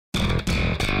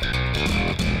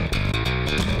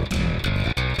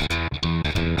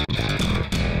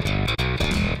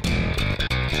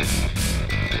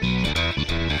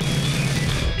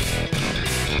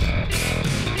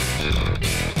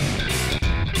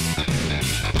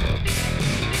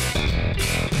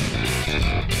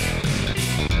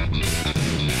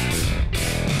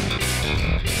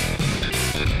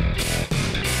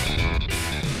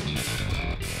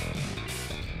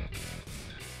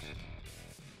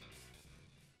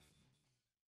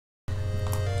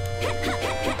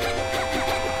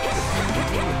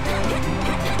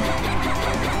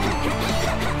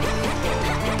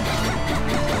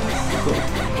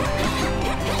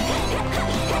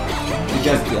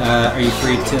are you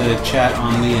free to chat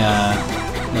on the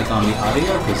like on the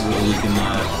audio? Because we can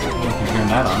turn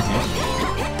that on here.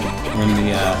 We're in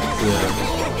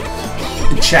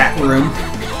the chat room.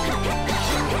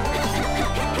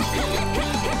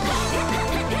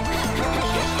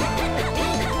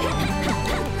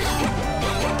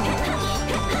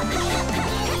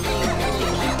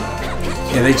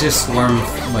 Yeah, they just swarm,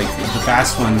 like, the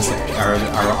fast ones are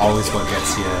always what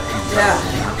gets you in trouble,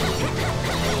 you know?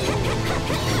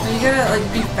 You gotta, like,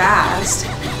 be fast,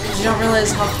 because you don't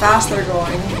realize how fast they're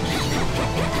going.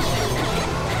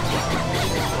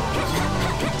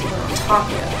 They're on top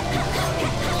of you.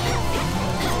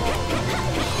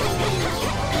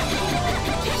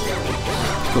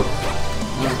 Cool.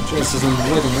 Alright, Jess is in the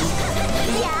living room.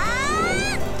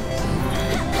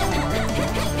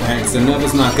 Alright, so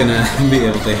Nova's not gonna be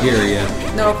able to hear you.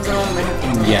 No, because I don't have my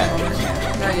headphones on. Yeah.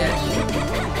 Not yet.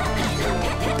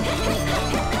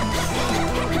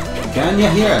 Can you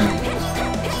hear me?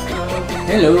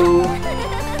 Hello.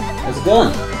 How's it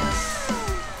going?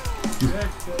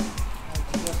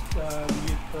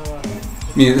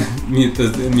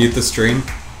 Mute the stream.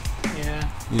 Yeah.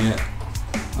 Yeah.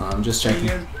 I'm just checking.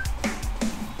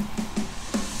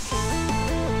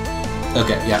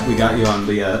 Okay, yeah, we got you on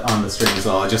the stream as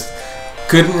well. I just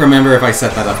couldn't remember if I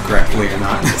set that up correctly or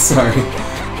not. Sorry.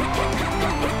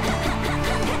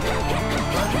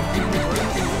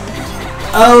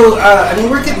 Oh, I mean,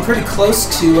 we're getting pretty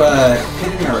close to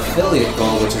hitting our affiliate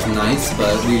goal, which is nice,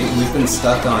 but we've been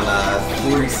stuck on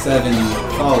 47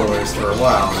 followers for a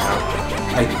while now.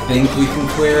 I think we can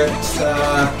clear it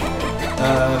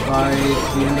by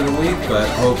the end of the week, but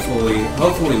hopefully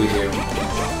we do,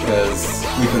 because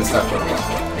we've been stuck for a while.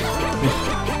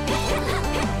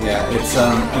 Yeah, it's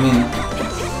I mean,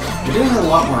 we're doing it a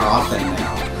lot more often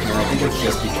now, and I think it's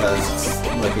just because it's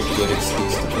like a good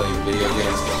excuse to play video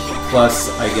games.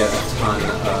 Plus, I get a ton of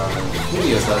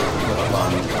videos that I can put up on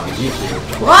YouTube.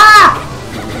 Wah!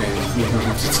 And you don't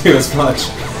have to do as much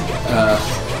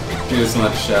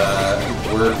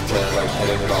work to like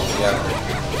edit it all together.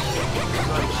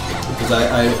 Because I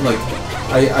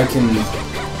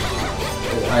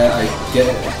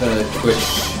get the Twitch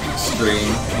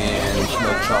stream and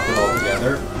like chop it all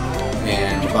together,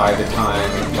 and by the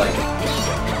time like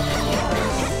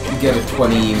you get a 15-20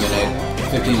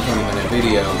 minute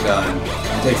video done,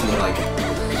 it takes me like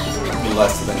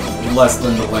less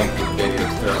than the length of the video to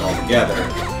throw it all together.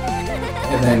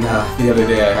 And then the other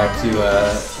day I had to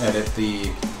edit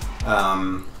the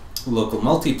local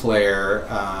multiplayer.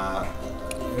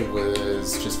 It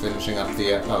was just finishing up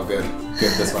the oh good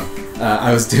this one.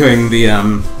 I was doing the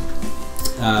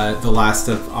last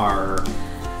of our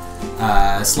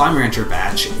Slime Rancher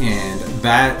batch, and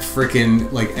that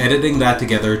frickin' like editing that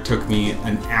together took me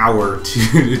an hour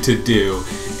to do,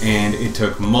 and it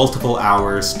took multiple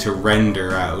hours to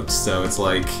render out. So it's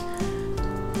like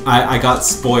I got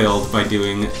spoiled by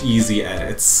doing easy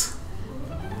edits.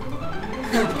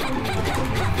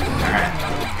 Alright.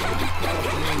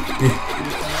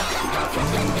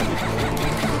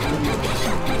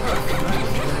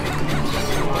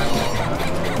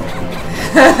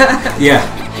 Yeah.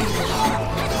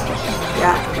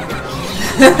 Yeah.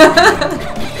 Oh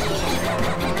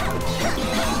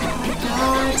my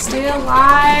god, stay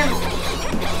alive!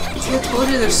 See, I told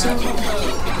you there's so...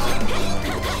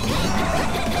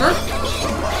 Huh?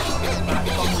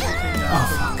 Oh,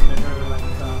 fuck.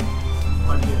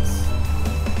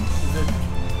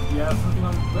 Do you have something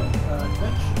on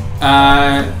Twitch?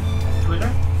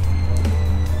 Twitter?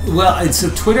 Well, so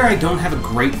Twitter I don't have a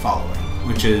great following,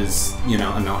 which is, you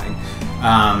know, annoying.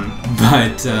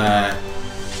 But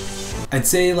I'd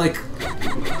say, like,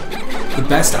 the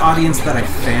best audience that I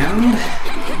found...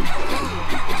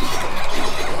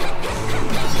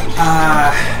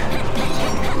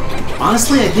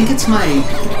 honestly, I think it's my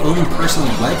own personal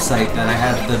website that I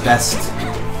have the best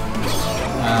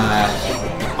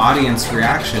audience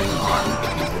reaction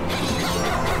on.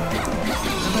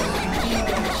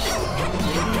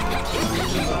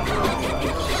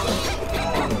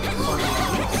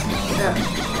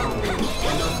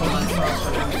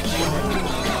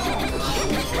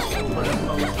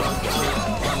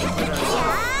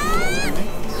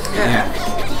 Yeah.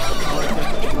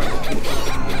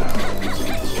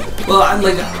 Well,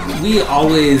 like, we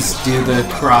always do the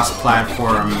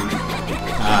cross-platform,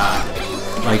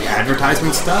 like,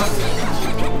 advertisement stuff.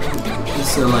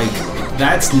 So, like,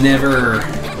 that's never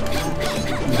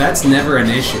an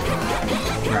issue,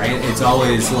 right? It's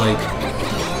always, like...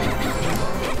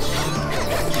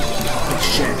 Oh,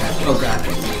 shit. Oh, God.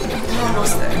 We're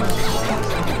almost there.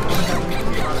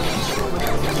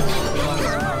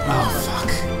 Oh, fuck.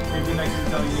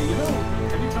 telling me, you know,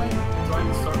 have you tried drawing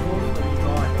a circle when you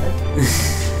draw a head?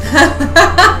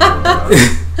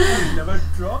 I've never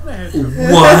drawn a head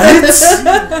before. What?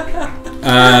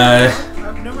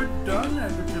 I've never done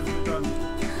that because we've done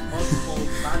multiple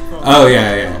platforms. Oh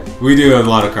yeah. We do a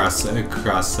lot of cross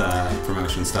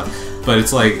promotion stuff, but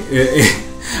it's like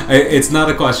it's not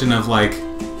a question of like,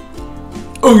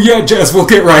 oh yeah, Jess, we'll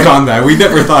get right on that. We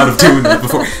never thought of doing that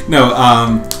before. No,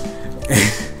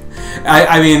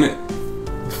 I mean,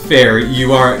 fair.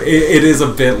 You are. It is a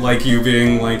bit like you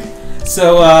being like,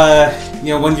 so you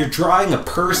know, when you're drawing a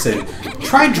person,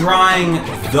 try drawing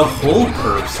the whole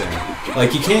person.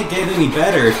 Like, you can't get any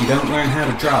better if you don't learn how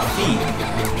to draw feet.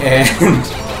 And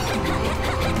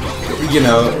you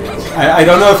know, I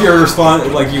don't know if your response,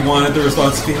 like, you wanted the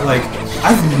response to be like,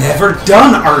 I've never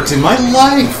done art in my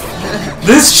life.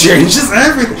 This changes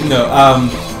everything. No,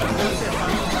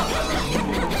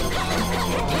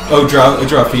 oh,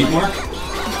 draw feet more?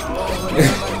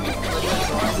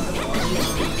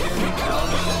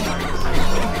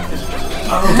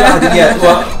 Oh god, yeah,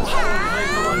 well,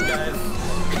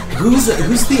 who's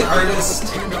the artist?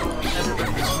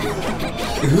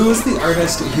 Who is the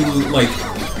artist who, like,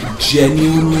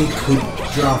 genuinely could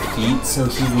draw feet, so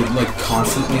he would, like,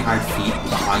 constantly hide feet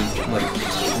behind, like,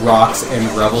 rocks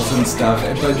and rebels and stuff?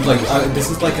 But, like, this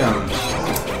is like, I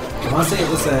want to say it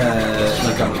was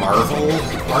like a Marvel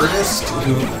artist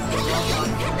who...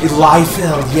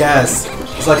 Liefeld, yes!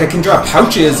 It's like, I can draw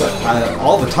pouches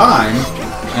all the time.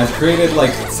 I've created,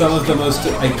 like, some of the most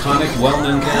iconic,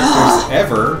 well-known characters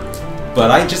ever, but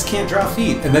I just can't draw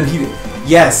feet. And then he...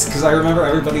 Yes, because I remember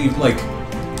everybody, like,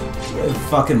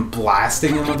 fucking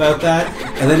blasting him about that.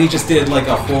 And then he just did, like,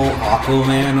 a whole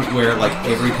Aquaman where, like,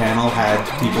 every panel had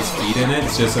people's feet in it,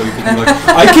 just so he could be like,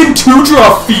 I can too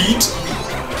draw feet!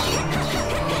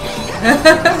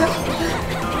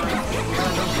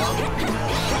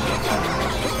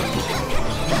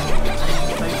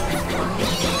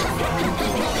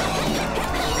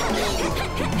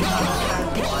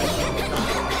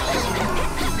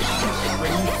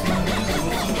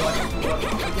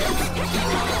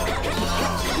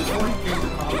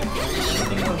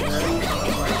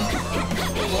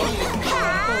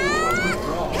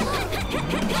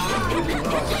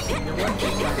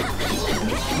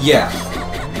 Yeah.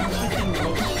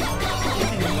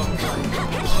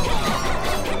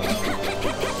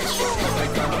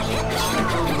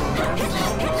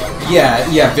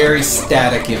 Yeah, very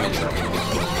static imagery.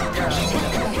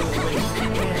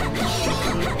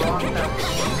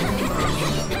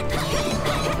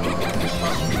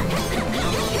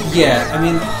 Yeah, I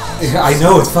mean, I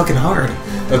know, it's fucking hard.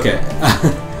 Okay.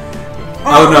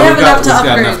 Oh no, we've got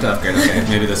enough to upgrade. Okay,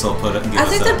 maybe this will put it. I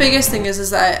think the biggest thing is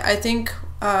that I think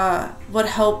what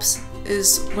helps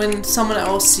is when someone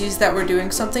else sees that we're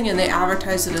doing something and they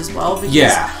advertise it as well.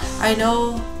 Because I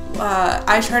know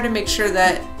I try to make sure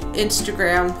that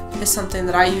Instagram is something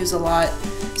that I use a lot.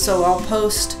 So I'll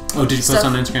post. Oh, did you post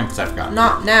on Instagram? Because I forgot.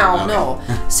 Not now, no.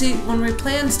 See, when we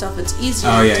plan stuff, it's easier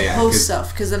to post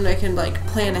stuff because then I can like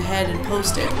plan ahead and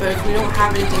post it. But if we don't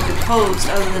have anything to post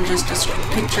other than just a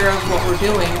picture of what we're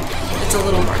doing, it's a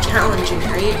little more challenging,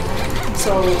 right?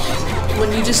 So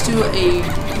when you just do a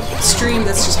stream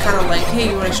that's just kind of like, hey,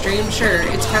 you want to stream? Sure.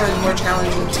 It's kind of more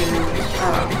challenging to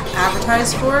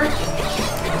advertise for.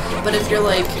 But if you're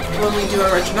like, when we do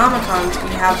our Retronomicons,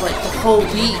 we have like the whole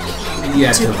week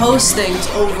to post things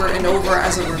over and over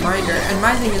as a reminder. And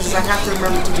my thing is I have to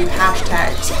remember to do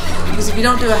hashtags. Because if you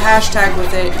don't do a hashtag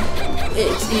with it,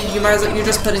 you might as well, you're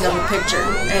just putting up a picture.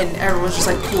 And everyone's just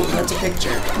like, cool, that's a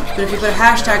picture. But if you put a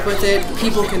hashtag with it,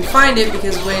 people can find it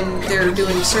because when they're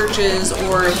doing searches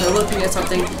or if they're looking at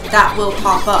something, that will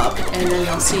pop up. And then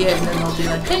they'll see it and then they'll be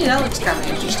like, hey, that looks kind of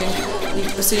interesting.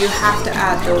 So you have to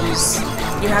add those.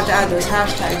 You have to add those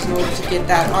hashtags in order to get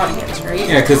that audience, right?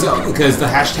 Yeah, because the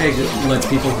hashtag lets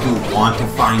people who want to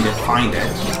find it.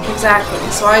 Exactly.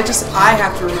 So I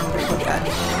have to remember to put that.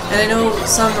 And I know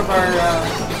some of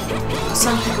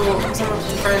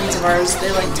the friends of ours, they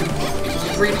like to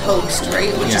repost,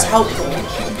 right? Which is helpful.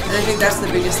 And I think that's the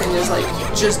biggest thing is like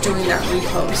just doing that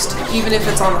repost, even if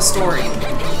it's on a story,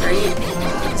 right?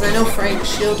 Because I know Frank,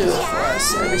 she'll do it for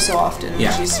us every so often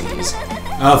when she sees.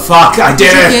 Oh fuck! I did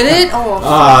it! Did you get it?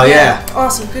 Oh yeah!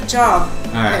 Awesome, good job.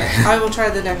 All right, okay, I will try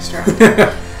the next round.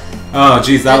 Oh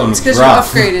jeez, that one was rough.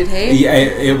 It's because you upgraded, hey? Yeah,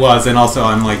 it was, and also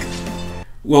I'm like,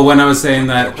 well, when I was saying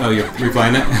that, oh, you're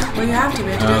replaying it? Well, you have to.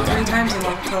 We have to do it 3 times and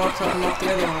until unlock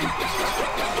the other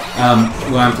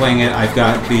one. When I'm playing it, I've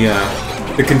got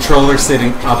the controller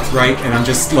sitting upright, and I'm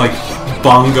just like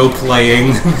bongo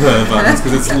playing the buttons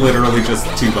because it's literally just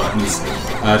 2 buttons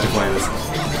to play this.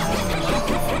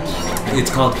 It's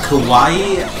called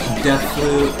Kawaii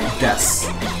Deathu Desu.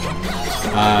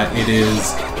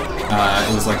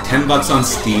 It was like $10 on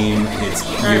Steam. It's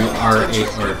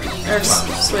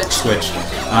Switch.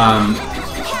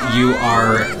 You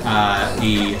are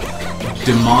a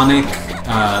demonic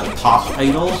pop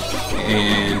idol,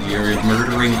 and you're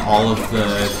murdering all of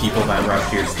the people that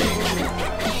rush your stage.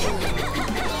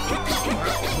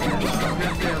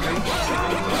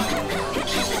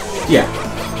 Yeah.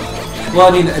 Well,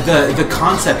 I mean, the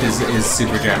concept is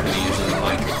super Japanese and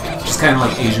like just kind of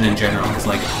like Asian in general. Because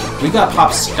like we got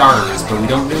pop stars, but we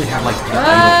don't really have like the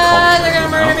idol culture. They're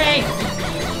gonna murder me!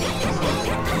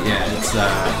 Yeah, it's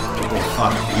oh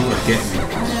fuck, you are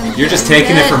getting. You're just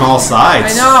taking it from all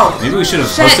sides. I know. Maybe we should have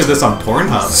posted this on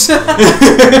Pornhub.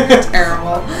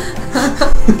 Terrible.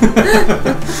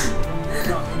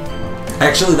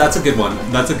 Actually, that's a good one.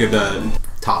 That's a good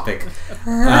topic.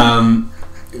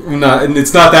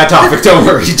 It's not that topic. Don't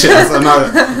worry, Jess. I'm not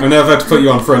about to put you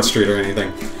on Front Street or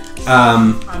anything.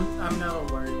 I'm never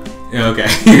worried. Yeah, okay.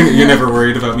 You're never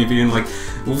worried about me being like,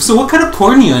 so what kind of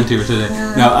porn are you into today?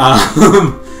 No.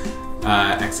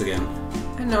 X again.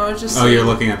 I know. Just. Oh, you're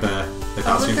looking at the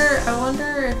costumes. I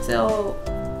wonder if they'll.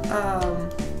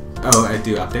 Oh, I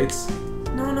do updates.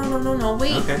 No,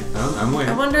 wait. Okay, I'm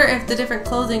waiting. I wonder if the different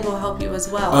clothing will help you as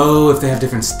well. Oh, if they have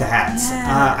different stats.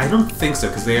 Yeah. I don't think so,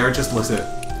 because they are just listed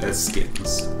as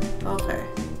skins. Okay.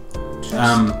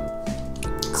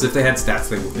 Because if they had stats,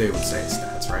 they would say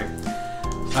stats, right?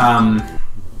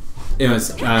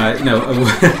 No,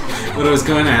 what I was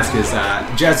going to ask is,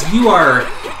 Jazz, you are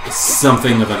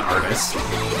something of an artist.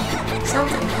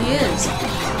 Something, he is.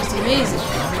 It's amazing.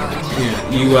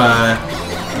 Yeah,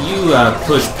 you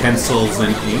push pencils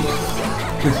and ink.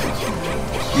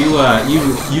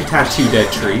 you tattoo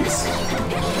dead trees,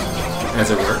 as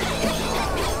it were.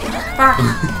 Fuck.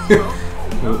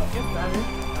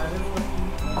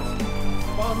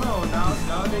 Well, no,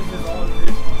 nowadays it's all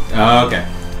digital. Oh, okay.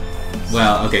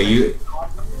 Well, okay, you...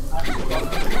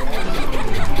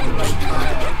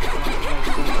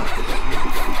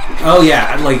 Oh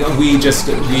yeah, like we just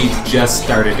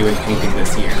started doing painting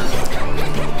this year.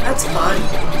 That's fun.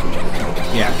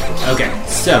 Yeah. Okay.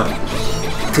 So,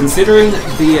 considering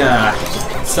the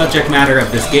subject matter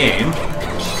of this game,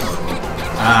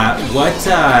 what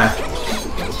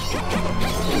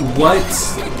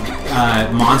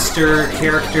monster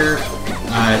character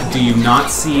do you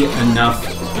not see enough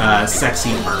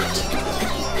sexy art?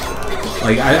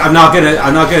 Like I'm not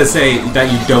gonna say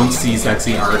that you don't see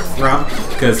sexy art from,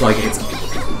 because like it's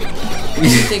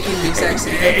anything can be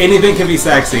sexy. Anything can be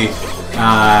sexy.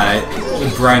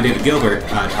 Brian David Gilbert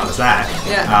taught us that.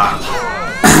 Yeah.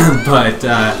 But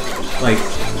like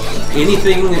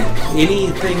anything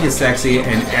is sexy,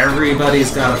 and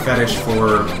everybody's got a fetish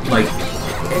for like.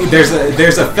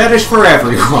 There's a fetish for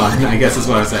everyone, I guess is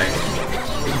what I'm saying.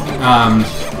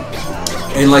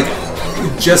 And like,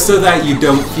 just so that you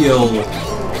don't feel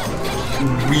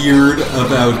weird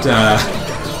about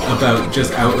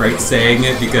just outright saying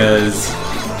it, because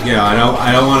you know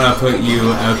I don't want to put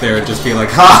you out there and just be like,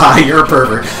 ha, you're a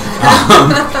pervert.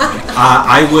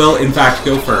 I will in fact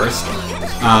go first,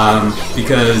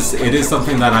 because it is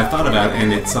something that I've thought about,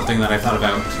 and it's something that I thought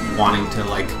about wanting to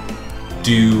like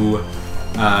do.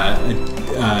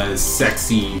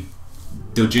 Sexy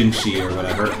doujinshi or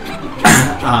whatever.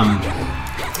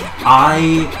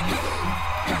 I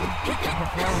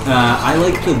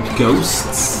like the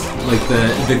ghosts, like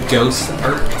the ghost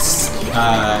arts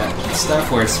stuff,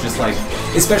 where it's just like,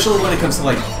 especially when it comes to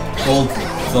like old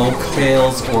folk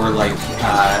tales or like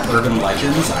urban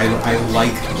legends. I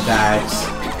like that,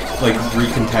 like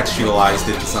recontextualized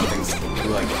into something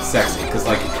like sexy, because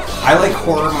like I like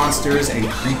horror monsters and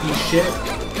creepy shit,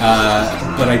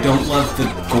 but I don't love the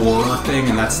gore thing,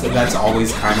 and that's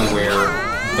always kind of where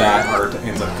that art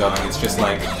ends up going. It's just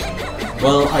like,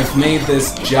 well, I've made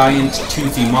this giant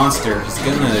toothy monster. He's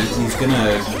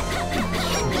gonna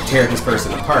tear this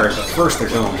person apart, but first they're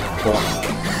going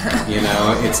boink. You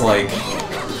know, it's like,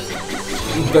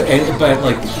 but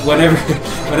like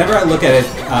whenever I look at it,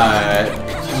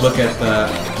 look at the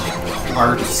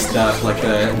art stuff, like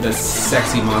the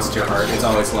sexy monster art, it's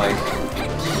always like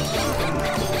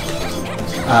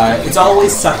it's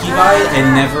always sucky by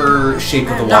and never Shape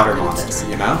of the Water monster,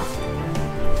 you know?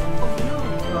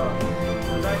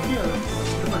 There's actually a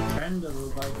different trend that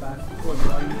was like that before the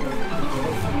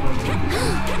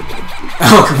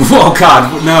Oh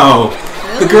god, no.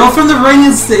 The girl from The Ring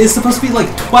is supposed to be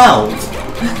like 12.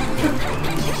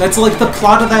 That's like the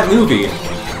plot of that movie.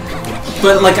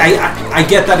 But like I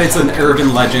get that it's an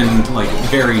urban legend, like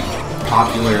very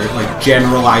popular, like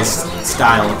generalized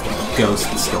style of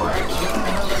ghost story.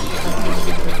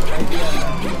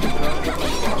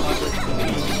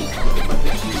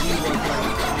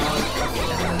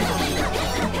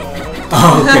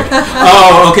 Okay.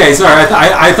 Oh, okay. Sorry.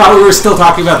 I thought we were still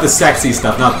talking about the sexy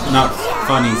stuff, not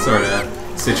funny sort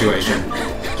of situation.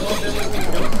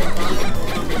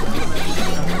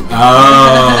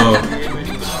 Oh.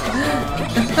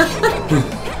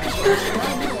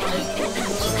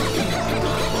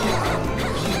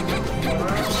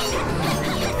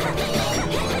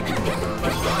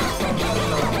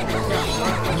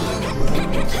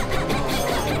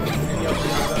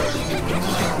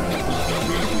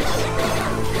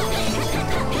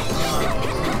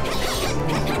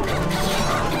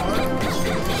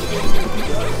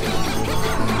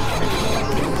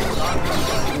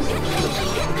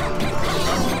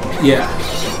 Yeah.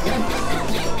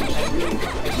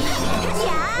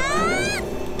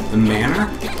 The manor?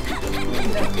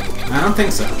 I don't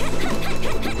think so.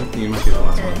 You might be the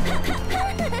last one.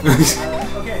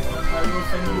 Okay, I will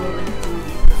send you a link to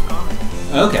this comic.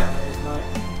 Okay.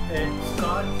 It's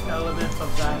got elements of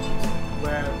that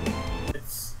where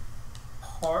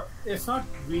it's not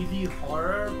really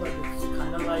horror, but it's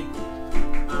kind of like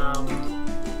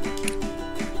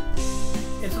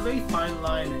it's a very fine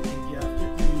line. I think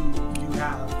you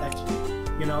have that,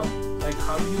 you know, like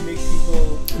how do you make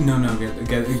people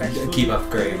keep up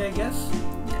great. I guess.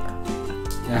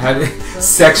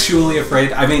 Sexually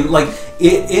afraid. I mean, like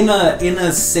in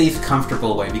a safe,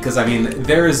 comfortable way. Because I mean,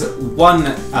 there is one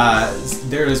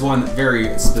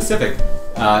very specific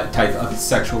type of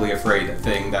sexually afraid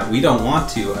thing that we don't want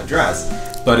to address.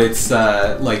 But it's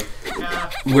like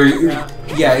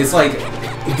it's like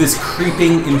this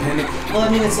creeping impending. Well, I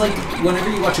mean, it's like whenever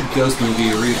you watch a ghost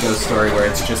movie or read a ghost story where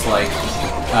it's just like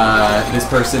this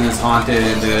person is haunted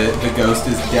and the ghost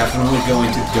is definitely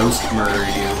going to ghost murder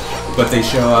you. But they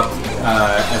show up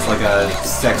as like a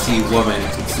sexy woman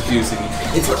seducing you.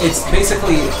 It's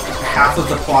basically half of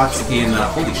the plots in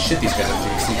holy shit, these guys are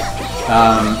juicy.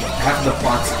 Half of the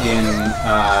plots in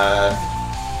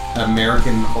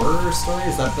American Horror Story.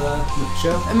 Is that the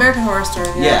show? American Horror Story.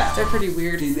 Yeah, they're pretty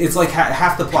weird. It's like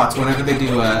half the plots. Whenever they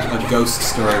do a ghost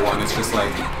story one, it's just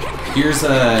like here's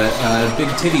a big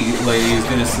titty lady who's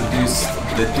gonna seduce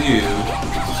the dude,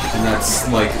 and that's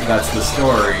the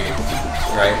story.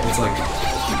 Right? It's like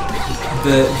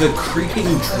the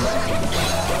creeping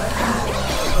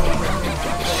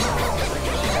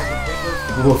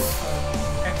woof.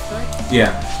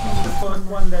 Yeah. The first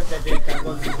one that they did that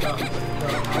was the house.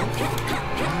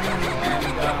 And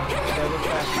there was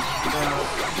that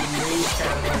the main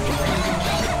character.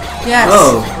 Yes.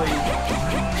 Oh.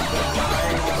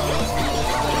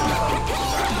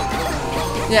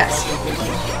 Yes.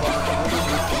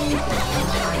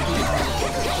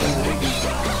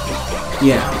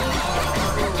 Yeah.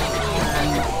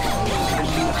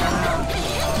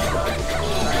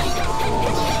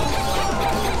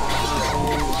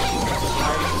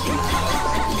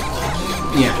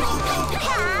 Yeah.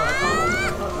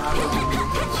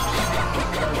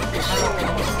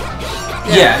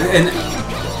 Yeah, and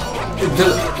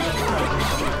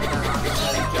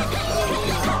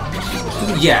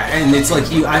and it's like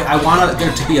I want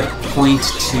there to be a point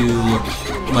to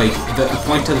like a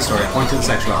point to the story, a point to the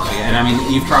sexuality, and I mean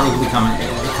you've probably come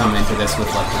into this with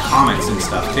like the comics and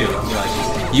stuff too. Like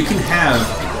you can have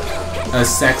a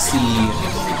sexy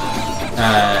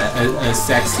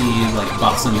like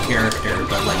buxom character,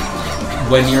 but like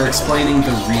when you're explaining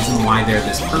the reason why they're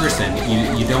this person,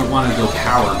 you don't want to go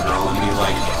power girl and be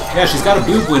like, yeah, she's got a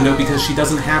boob window because she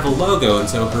doesn't have a logo, and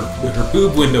so her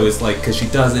boob window is like because she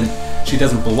doesn't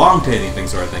belong to anything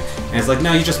sort of thing. And it's like,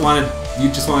 no, you just wanted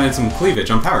some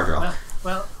cleavage on Power Girl.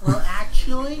 Well,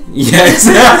 actually. Yes.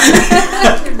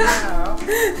 Now,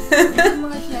 pretty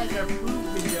much like a boob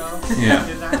video. Yeah.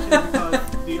 Is actually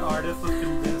because the artist was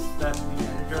convinced that the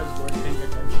editors weren't paying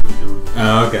attention to.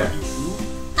 Oh, okay.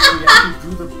 So he actually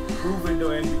drew the boob window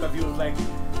in because he was like,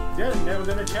 they're never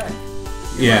gonna check.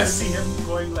 Yes. See him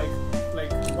going like,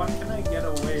 what can I get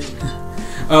away with?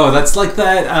 Oh, that's like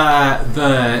that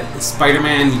the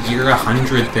Spider-Man Year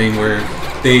 100 thing where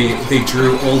they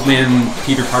drew Old Man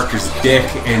Peter Parker's dick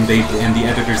and the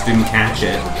editors didn't catch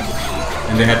it,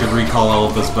 and they had to recall all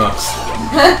of those books.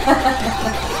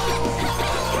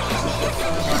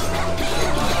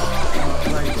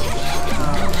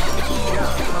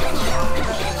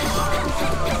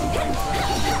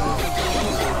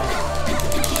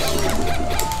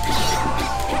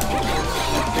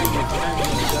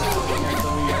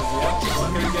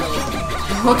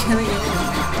 What can I get?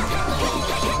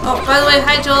 Oh, by the way,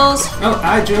 hi Jules. Oh,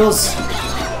 hi Jules.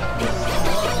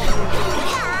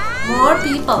 More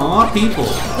people. More people.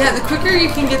 Yeah, the quicker you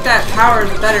can get that power,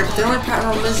 the better. But the only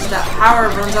problem is that power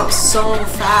runs out so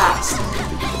fast.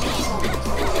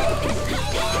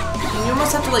 And you you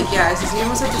almost have to like, yeah, it says you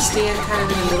almost have to stand kind of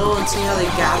in the middle and see how they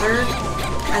gather,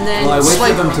 and then well, I wait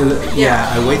swipe for them to, yeah,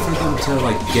 I wait for them to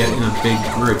like get in a big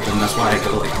group, and that's why I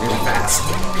go like really fast.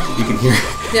 You can hear,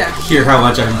 hear how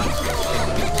much I'm.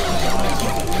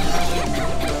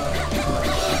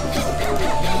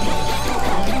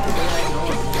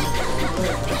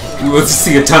 You want to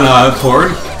see a ton of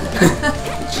porn?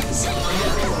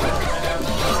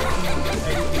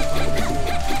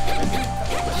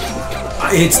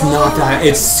 It's not that.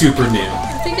 It's super new.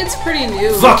 I think it's pretty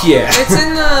new. Fuck yeah! It's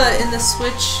in the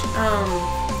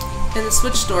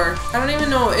Switch store. I don't even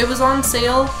know. It was on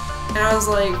sale, and I was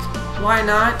like, why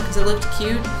not? Because it looked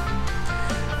cute.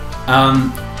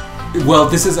 Well,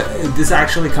 this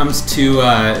actually comes to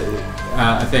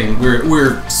a thing.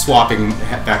 We're swapping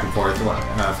back and forth for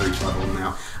each level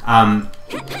now.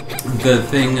 The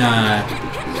thing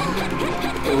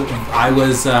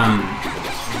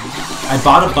I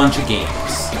bought a bunch of games.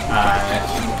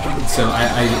 So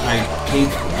I paid.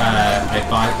 I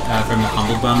bought from the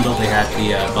Humble Bundle. They had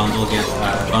the bundle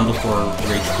for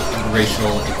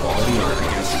racial equality or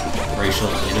against racial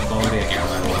inequality. I can't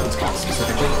remember what it's called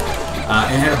specifically.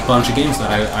 And it had a bunch of games that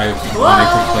I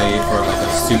wanted to play for like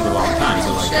a super long time.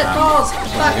 So like,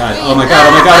 oh my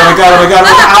god!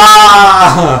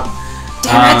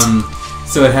 Ah!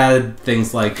 So it had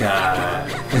things like it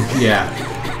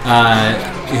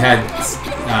had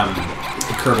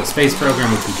Kerbal Space Program,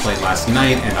 which we played last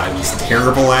night, and I was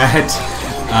terrible at.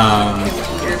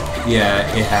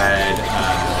 It had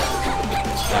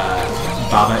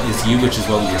Baba Is You, which is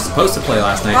what we were supposed to play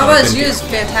last night. Baba Is You is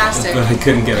fantastic. But I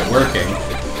couldn't get it working.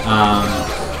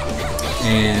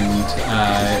 And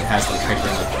it has like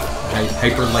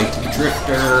Hyper Light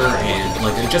Drifter, and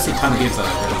like just a ton of games that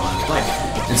I really wanted to play.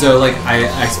 And so like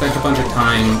I spent a bunch of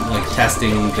time like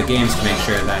testing the games to make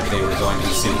sure that they were going to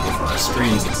be suitable for our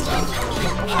streams and stuff.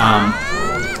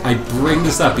 I bring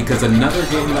this up because another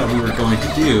game that we were going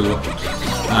to do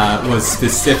was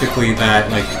specifically that,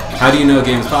 like, how do you know a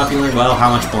game is popular? Well, how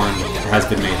much porn has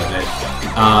been made of it.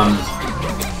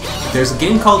 There's a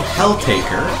game called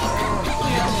Helltaker.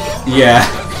 Yeah.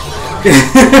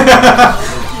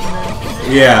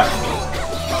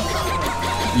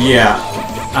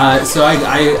 So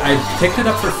I picked it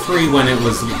up for free when it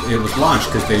was launched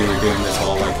because they were doing this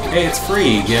whole like, hey, it's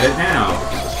free, get it now.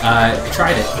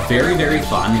 Tried it. Very, very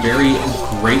fun. Very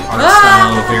great art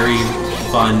style. Very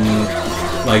fun,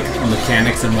 like,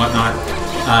 mechanics and whatnot.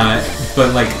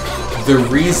 But like the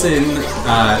reason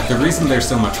there's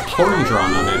so much porn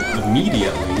drawn on it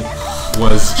immediately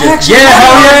was just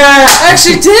I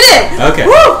actually did it. Okay.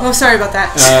 Woo! Oh, sorry about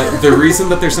that. The reason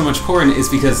that there's so much porn is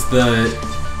because the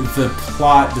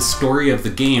plot, the story of the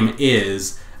game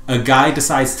is a guy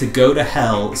decides to go to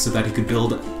hell so that he could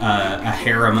build a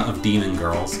harem of demon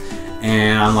girls,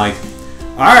 and I'm like,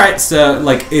 all right, so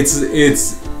like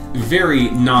it's very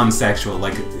non-sexual.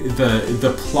 Like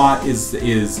the plot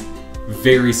is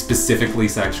very specifically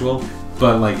sexual,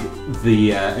 but like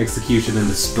the execution and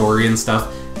the story and stuff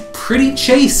pretty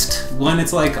chaste when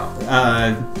it's like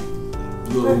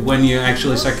when you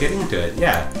actually start getting into it.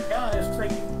 Yeah, it's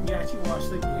like you actually watch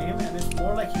the game, and it's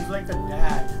more like he's like the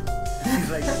dad. He's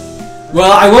like,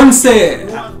 well, I wouldn't say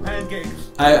pancakes.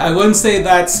 I wouldn't say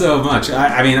that so much.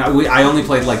 I mean, I only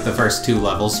played like the first 2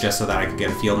 levels just so that I could get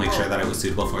a feel, make sure that I was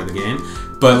suitable for the game.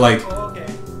 But like, it's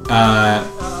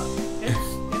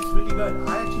really good.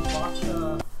 I actually bought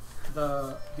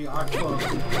the art book.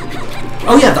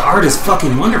 Oh yeah, the art is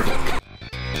fucking wonderful.